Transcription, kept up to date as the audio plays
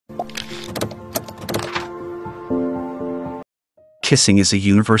Kissing is a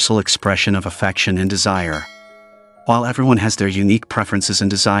universal expression of affection and desire. While everyone has their unique preferences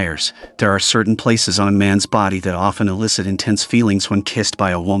and desires, there are certain places on a man's body that often elicit intense feelings when kissed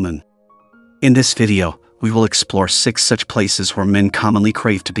by a woman. In this video, we will explore 6 such places where men commonly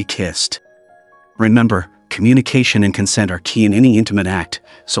crave to be kissed. Remember, communication and consent are key in any intimate act,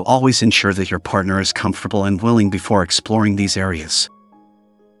 so always ensure that your partner is comfortable and willing before exploring these areas.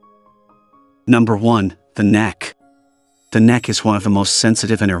 Number 1. The neck. The neck is one of the most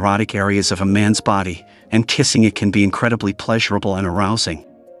sensitive and erotic areas of a man's body, and kissing it can be incredibly pleasurable and arousing.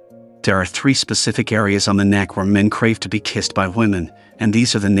 There are 3 specific areas on the neck where men crave to be kissed by women, and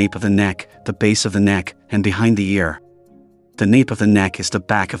these are the nape of the neck, the base of the neck, and behind the ear. The nape of the neck is the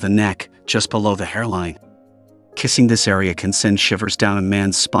back of the neck, just below the hairline. Kissing this area can send shivers down a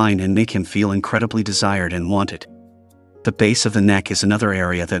man's spine and make him feel incredibly desired and wanted. The base of the neck is another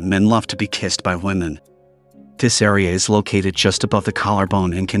area that men love to be kissed by women. This area is located just above the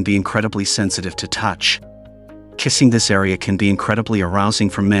collarbone and can be incredibly sensitive to touch. Kissing this area can be incredibly arousing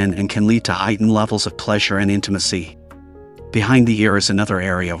for men and can lead to heightened levels of pleasure and intimacy. Behind the ear is another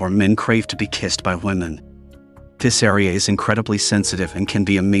area where men crave to be kissed by women. This area is incredibly sensitive and can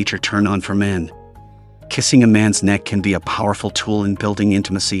be a major turn-on for men. Kissing a man's neck can be a powerful tool in building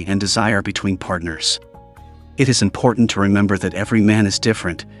intimacy and desire between partners. It is important to remember that every man is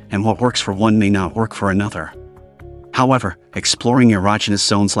different, and what works for one may not work for another. However, exploring erogenous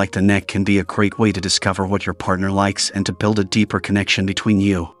zones like the neck can be a great way to discover what your partner likes and to build a deeper connection between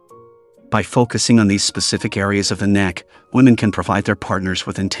you. By focusing on these specific areas of the neck, women can provide their partners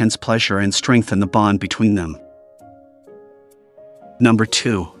with intense pleasure and strengthen the bond between them. Number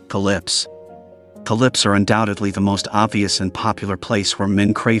 2. The lips. The lips are undoubtedly the most obvious and popular place where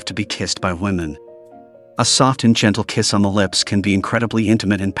men crave to be kissed by women. A soft and gentle kiss on the lips can be incredibly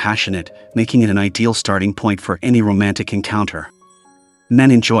intimate and passionate, making it an ideal starting point for any romantic encounter. Men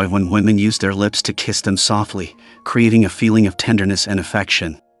enjoy when women use their lips to kiss them softly, creating a feeling of tenderness and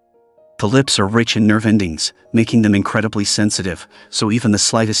affection. The lips are rich in nerve endings, making them incredibly sensitive, so even the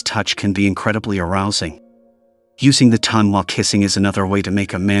slightest touch can be incredibly arousing. Using the tongue while kissing is another way to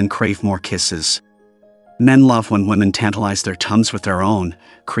make a man crave more kisses. Men love when women tantalize their tongues with their own,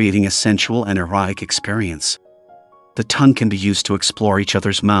 creating a sensual and erotic experience. The tongue can be used to explore each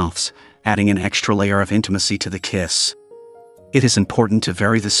other's mouths, adding an extra layer of intimacy to the kiss. It is important to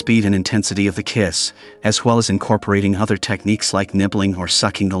vary the speed and intensity of the kiss, as well as incorporating other techniques like nibbling or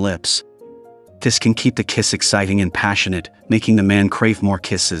sucking the lips. This can keep the kiss exciting and passionate, making the man crave more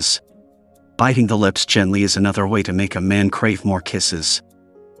kisses. Biting the lips gently is another way to make a man crave more kisses.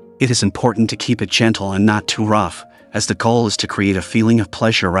 It is important to keep it gentle and not too rough, as the goal is to create a feeling of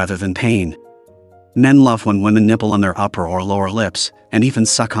pleasure rather than pain. Men love when women nibble on their upper or lower lips, and even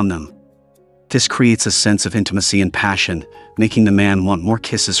suck on them. This creates a sense of intimacy and passion, making the man want more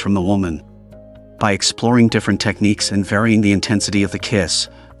kisses from the woman. By exploring different techniques and varying the intensity of the kiss,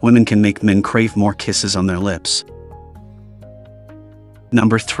 women can make men crave more kisses on their lips.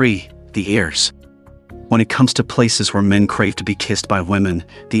 Number 3. The ears. When it comes to places where men crave to be kissed by women,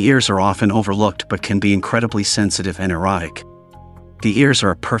 the ears are often overlooked but can be incredibly sensitive and erotic. The ears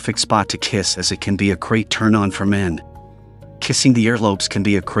are a perfect spot to kiss as it can be a great turn-on for men. Kissing the earlobes can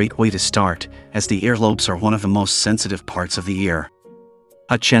be a great way to start, as the earlobes are one of the most sensitive parts of the ear.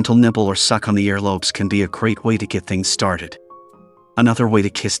 A gentle nibble or suck on the earlobes can be a great way to get things started. Another way to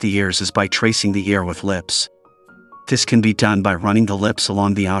kiss the ears is by tracing the ear with lips. This can be done by running the lips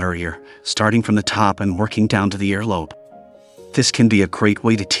along the outer ear, starting from the top and working down to the earlobe. This can be a great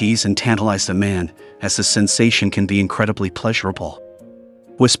way to tease and tantalize the man, as the sensation can be incredibly pleasurable.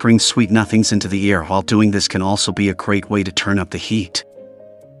 Whispering sweet nothings into the ear while doing this can also be a great way to turn up the heat.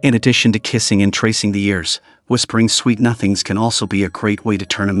 In addition to kissing and tracing the ears, whispering sweet nothings can also be a great way to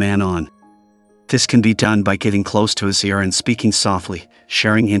turn a man on. This can be done by getting close to his ear and speaking softly,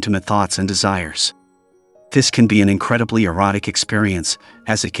 sharing intimate thoughts and desires. This can be an incredibly erotic experience,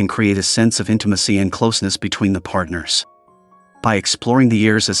 as it can create a sense of intimacy and closeness between the partners. By exploring the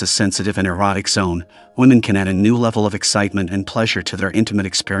ears as a sensitive and erotic zone, women can add a new level of excitement and pleasure to their intimate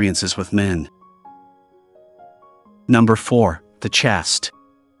experiences with men. Number 4. The chest.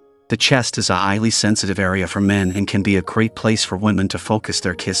 The chest is a highly sensitive area for men and can be a great place for women to focus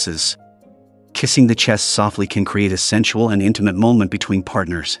their kisses. Kissing the chest softly can create a sensual and intimate moment between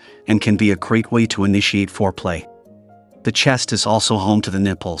partners, and can be a great way to initiate foreplay. The chest is also home to the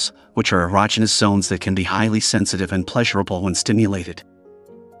nipples, which are erogenous zones that can be highly sensitive and pleasurable when stimulated.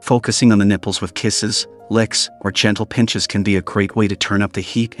 Focusing on the nipples with kisses, licks, or gentle pinches can be a great way to turn up the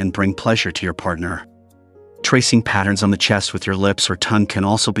heat and bring pleasure to your partner. Tracing patterns on the chest with your lips or tongue can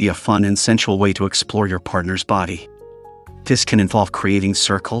also be a fun and sensual way to explore your partner's body. This can involve creating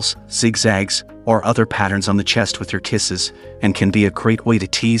circles, zigzags, or other patterns on the chest with your kisses, and can be a great way to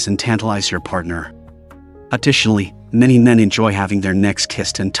tease and tantalize your partner. Additionally, many men enjoy having their necks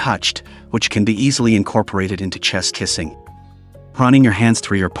kissed and touched, which can be easily incorporated into chest kissing. Running your hands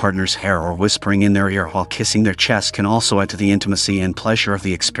through your partner's hair or whispering in their ear while kissing their chest can also add to the intimacy and pleasure of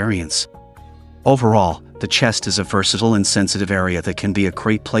the experience. Overall, the chest is a versatile and sensitive area that can be a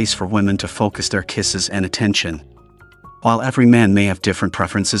great place for women to focus their kisses and attention. While every man may have different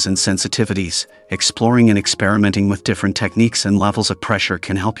preferences and sensitivities, exploring and experimenting with different techniques and levels of pressure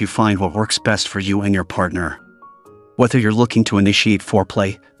can help you find what works best for you and your partner. Whether you're looking to initiate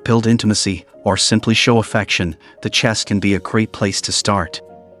foreplay, build intimacy, or simply show affection, the chest can be a great place to start.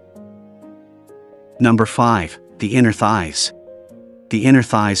 Number 5. The inner thighs. The inner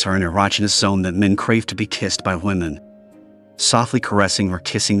thighs are an erogenous zone that men crave to be kissed by women. Softly caressing or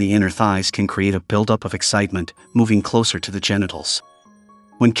kissing the inner thighs can create a buildup of excitement, moving closer to the genitals.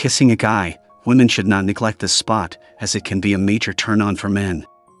 When kissing a guy, women should not neglect this spot, as it can be a major turn-on for men.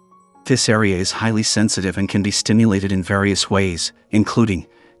 This area is highly sensitive and can be stimulated in various ways, including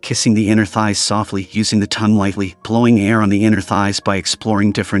kissing the inner thighs softly, using the tongue lightly, blowing air on the inner thighs. By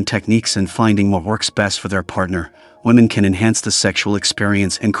exploring different techniques and finding what works best for their partner, women can enhance the sexual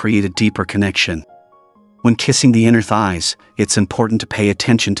experience and create a deeper connection. When kissing the inner thighs, it's important to pay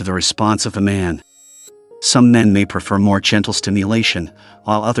attention to the response of a man. Some men may prefer more gentle stimulation,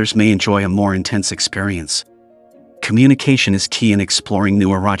 while others may enjoy a more intense experience. Communication is key in exploring new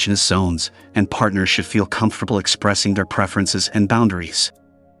erogenous zones, and partners should feel comfortable expressing their preferences and boundaries.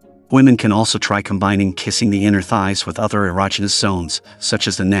 Women can also try combining kissing the inner thighs with other erogenous zones, such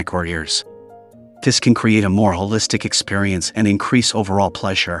as the neck or ears. This can create a more holistic experience and increase overall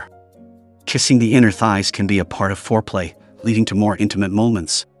pleasure. Kissing the inner thighs can be a part of foreplay, leading to more intimate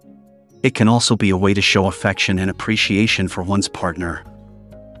moments. It can also be a way to show affection and appreciation for one's partner.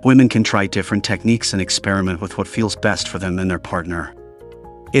 Women can try different techniques and experiment with what feels best for them and their partner.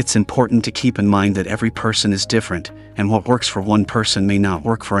 It's important to keep in mind that every person is different, and what works for one person may not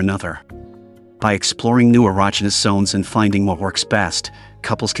work for another. By exploring new erogenous zones and finding what works best,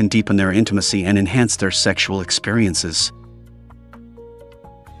 couples can deepen their intimacy and enhance their sexual experiences.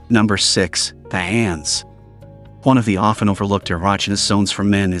 Number 6. The hands. One of the often overlooked erogenous zones for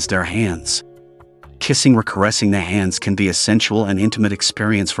men is their hands. Kissing or caressing the hands can be a sensual and intimate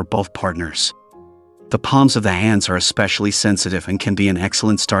experience for both partners. The palms of the hands are especially sensitive and can be an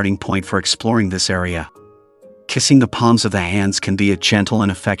excellent starting point for exploring this area. Kissing the palms of the hands can be a gentle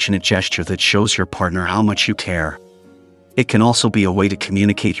and affectionate gesture that shows your partner how much you care. It can also be a way to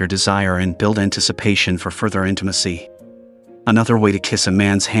communicate your desire and build anticipation for further intimacy. Another way to kiss a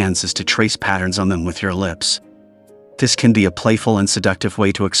man's hands is to trace patterns on them with your lips. This can be a playful and seductive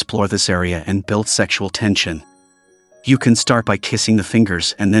way to explore this area and build sexual tension. You can start by kissing the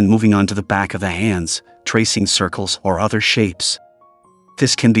fingers and then moving on to the back of the hands, tracing circles or other shapes.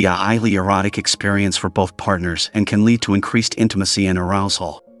 This can be a highly erotic experience for both partners and can lead to increased intimacy and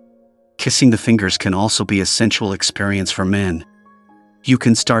arousal. Kissing the fingers can also be a sensual experience for men. You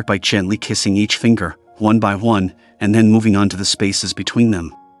can start by gently kissing each finger, one by one, and then moving on to the spaces between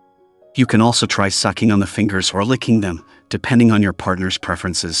them. You can also try sucking on the fingers or licking them, depending on your partner's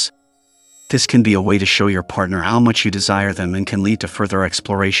preferences. This can be a way to show your partner how much you desire them and can lead to further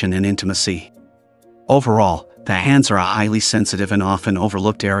exploration and intimacy. Overall, the hands are a highly sensitive and often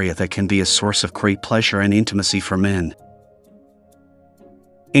overlooked area that can be a source of great pleasure and intimacy for men.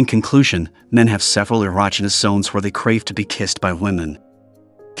 In conclusion, men have several erogenous zones where they crave to be kissed by women.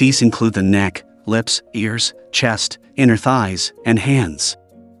 These include the neck, lips, ears, chest, inner thighs, and hands.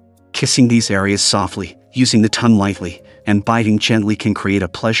 Kissing these areas softly, using the tongue lightly, and biting gently can create a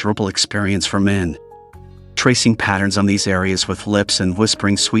pleasurable experience for men. Tracing patterns on these areas with lips and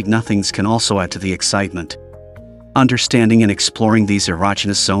whispering sweet nothings can also add to the excitement. Understanding and exploring these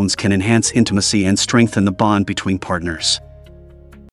erogenous zones can enhance intimacy and strengthen the bond between partners.